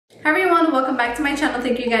Hi everyone, welcome back to my channel.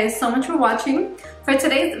 Thank you guys so much for watching. For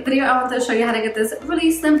today's video, I want to show you how to get this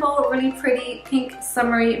really simple, really pretty pink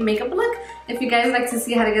summery makeup look. If you guys like to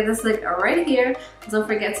see how to get this look right here, don't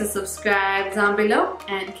forget to subscribe down below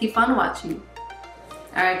and keep on watching.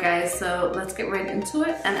 Alright guys, so let's get right into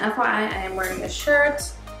it. And FYI, I am wearing a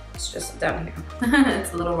shirt. It's just down here.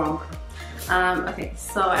 It's a little wrong. Okay,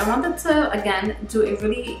 so I wanted to, again, do a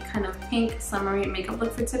really kind of pink summery makeup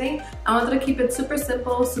look for today. I wanted to keep it super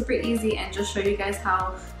simple, super easy, and just show you guys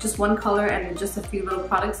how just one color and just a few little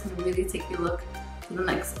products can really take your look to the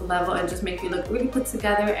next level and just make you look really put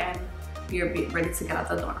together and you're ready to get out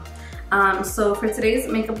the door. So for today's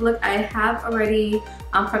makeup look, I have already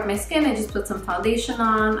prepped my skin. I just put some foundation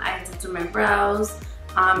on, I did do my brows,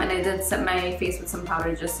 and I did set my face with some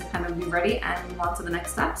powder just to kind of be ready and move on to the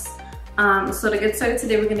next steps. So to get started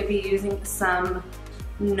today, we're going to be using some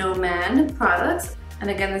Nomad products.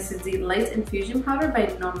 And again, this is the Light Infusion Powder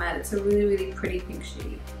by Nomad. It's a really, really pretty pink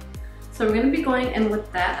shade. So we're going to be going in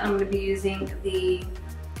with that. I'm going to be using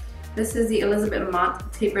this is the Elizabeth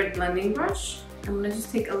Mott Tapered Blending Brush. I'm going to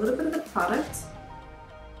just take a little bit of the product,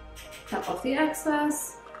 tap off the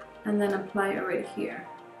excess, and then apply it right here.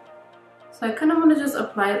 So I kind of want to just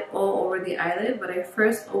apply it all over the eyelid, but I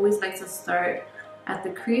first always like to start at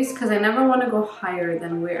the crease because I never want to go higher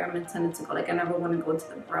than where I'm intended to go. Like I never want to go to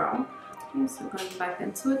the brow. Okay, so going back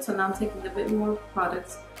into it. So now I'm taking a bit more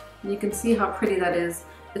product and you can see how pretty that is.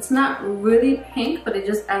 It's not really pink, but it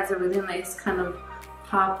just adds a really nice kind of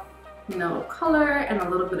pop, you know, color and a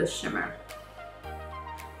little bit of shimmer.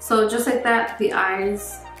 So just like that, the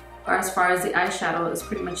eyes, or as far as the eyeshadow, is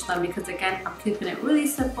pretty much done because again, I'm keeping it really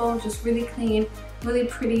simple, just really clean, really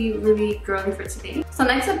pretty, really girly for today. So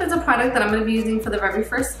next up is a product that I'm going to be using for the very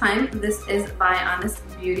first time. This is by Honest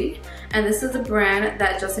Beauty, and this is a brand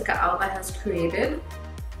that Jessica Alba has created.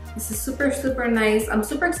 This is super, super nice. I'm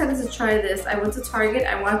super excited to try this. I went to Target.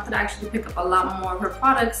 I wanted to actually pick up a lot more of her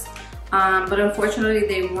products, but unfortunately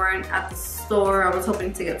they weren't at the store. I was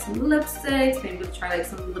hoping to get some lipsticks, maybe to try like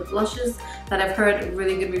some lip blushes that I've heard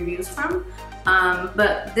really good reviews from.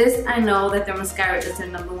 But this, I know that their mascara is their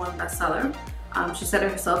 #1 bestseller. She said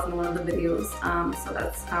it herself in one of the videos, so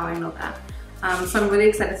that's how I know that. So I'm really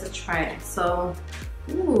excited to try it. So,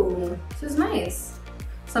 ooh, this is nice.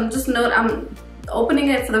 So I'm opening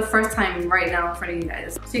it for the first time right now in front of you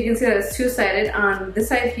guys. So you can see that it's two-sided. On this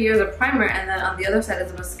side here is a primer, and then on the other side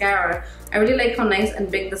is a mascara. I really like how nice and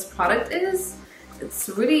big this product is. It's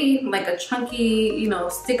really like a chunky, you know,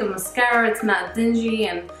 stick of mascara. It's not dingy,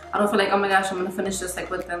 and I don't feel like, oh my gosh, I'm gonna finish this like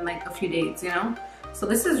within like a few days, you know? So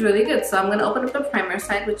this is really good. So I'm gonna open up the primer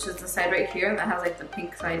side, which is the side right here that has like the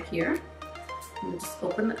pink side here. Let me just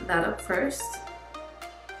open that up first.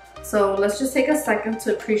 So let's just take a second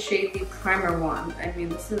to appreciate the primer wand. I mean,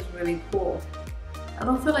 this is really cool. I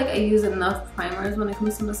don't feel like I use enough primers when it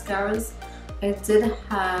comes to mascaras. I did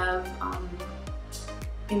have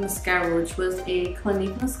a mascara, which was a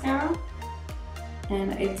Clinique mascara.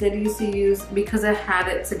 And I did used to use, because I had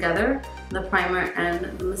it together, the primer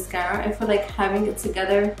and the mascara, I feel like having it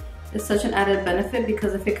together is such an added benefit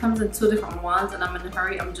because if it comes in two different wands and I'm in a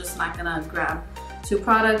hurry, I'm just not gonna grab two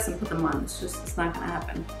products and put them on. It's not gonna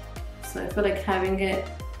happen. So I feel like having it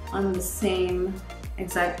on the same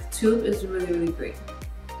exact tube is really, really great.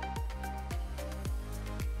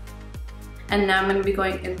 And now I'm gonna be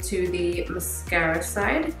going into the mascara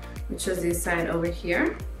side, which is the side over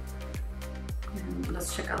here. And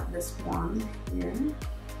let's check out this wand here.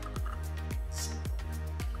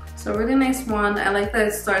 So really nice wand. I like that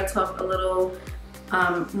it starts off a little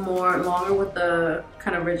more longer with the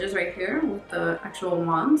kind of ridges right here with the actual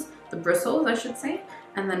wands, the bristles I should say,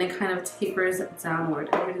 and then it kind of tapers downward.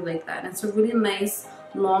 I really like that. And it's a really nice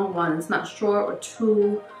long one. It's not short or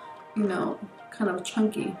too, you know, kind of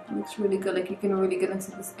chunky. It looks really good. Like you can really get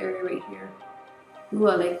into this area right here. Ooh,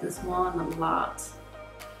 I like this one a lot.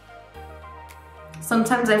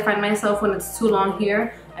 Sometimes I find myself when it's too long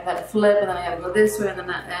here, I gotta flip and then I gotta go this way and then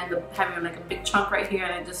I end up having like a big chunk right here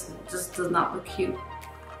and it just does not look cute.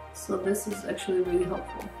 So this is actually really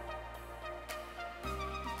helpful.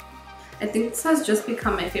 I think this has just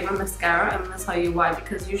become my favorite mascara. I'm gonna tell you why,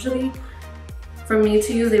 because usually for me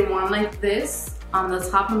to use a wand like this on the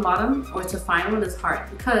top and bottom or to find one is hard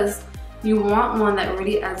because you want one that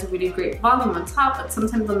really adds a really great volume on top, but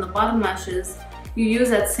sometimes on the bottom lashes you use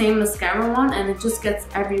that same mascara one and it just gets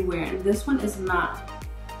everywhere, and this one is not.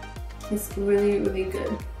 It's really, really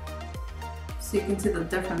good. So you can see the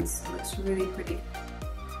difference. It looks really pretty.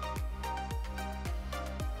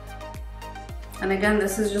 And again,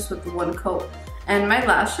 this is just with the one coat. And my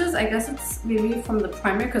lashes, I guess it's maybe from the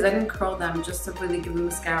primer because I didn't curl them just to really give the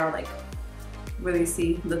mascara like really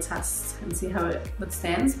see the test and see how it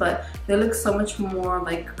withstands, but they look so much more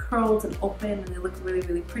like curled and open, and they look really,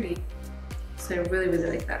 really pretty. So I really, really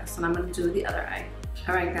like that. So now I'm gonna do the other eye.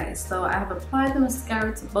 Alright guys, so I have applied the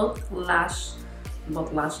mascara to both lashes,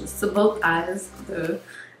 to both eyes,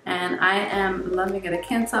 and I am loving it. I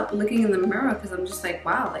can't stop looking in the mirror because I'm just like,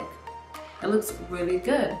 wow, like it looks really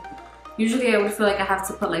good. Usually I would feel like I have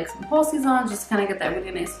to put like some falsies on just to kind of get that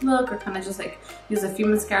really nice look, or kind of just like use a few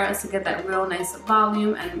mascaras to get that real nice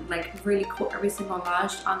volume and like really coat every single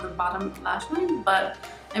lash on the bottom lash line. But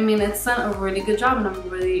I mean, it's done a really good job, and I'm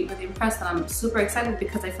really, really impressed, and I'm super excited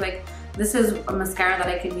because I feel like this is a mascara that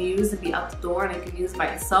I can use and be out the door, and I can use by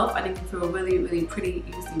itself, and I can feel really, really pretty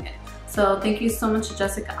using it. So thank you so much to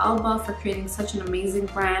Jessica Alba for creating such an amazing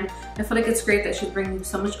brand. I feel like it's great that she's bringing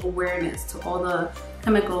so much awareness to all the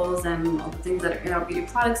chemicals and all the things that are in our beauty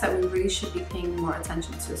products that we really should be paying more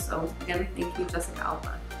attention to. So again, thank you, Jessica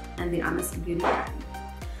Alba and the Honest Beauty brand.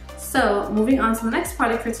 So moving on to the next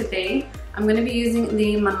product for today, I'm going to be using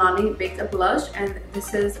the Milani Baked Blush, and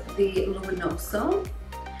this is the Luminoso.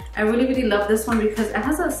 I really, really love this one because it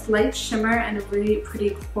has a slight shimmer and a really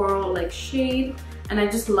pretty coral like shade, and I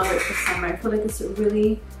just love it for summer. I feel like it's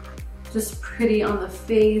really just pretty on the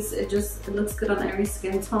face. It looks good on every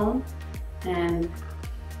skin tone, and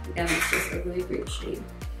again, it's just a really great shade.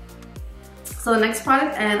 So the next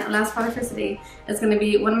product and last product for today is going to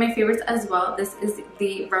be one of my favorites as well. This is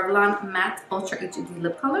the Revlon Matte Ultra HD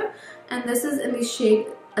Lip Color, and this is in the shade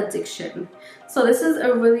Addiction. So this is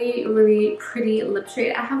a really, really pretty lip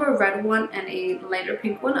shade. I have a red one and a lighter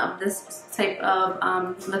pink one of this type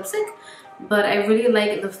of lipstick, but I really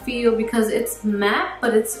like the feel because it's matte,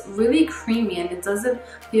 but it's really creamy, and it doesn't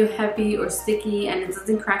feel heavy or sticky, and it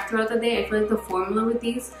doesn't crack throughout the day. I feel like the formula with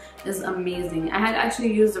these is amazing. I had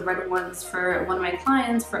actually used the red ones for one of my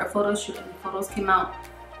clients for a photo shoot, and the photos came out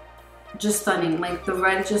just stunning. Like the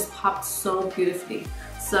red just popped so beautifully.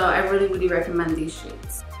 So I really, really recommend these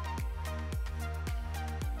shades.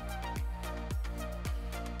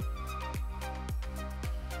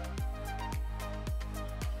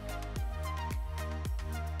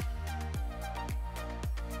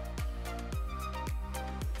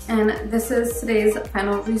 And this is today's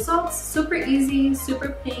final results. Super easy, super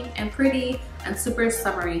pink and pretty, and super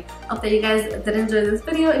summery. Hope that you guys did enjoy this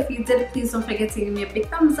video. If you did, please don't forget to give me a big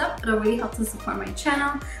thumbs up. It'll really help to support my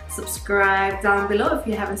channel. Subscribe down below if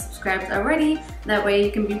you haven't subscribed already. That way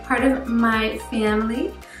you can be part of my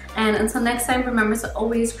family. And until next time, remember to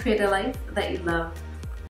always create a life that you love.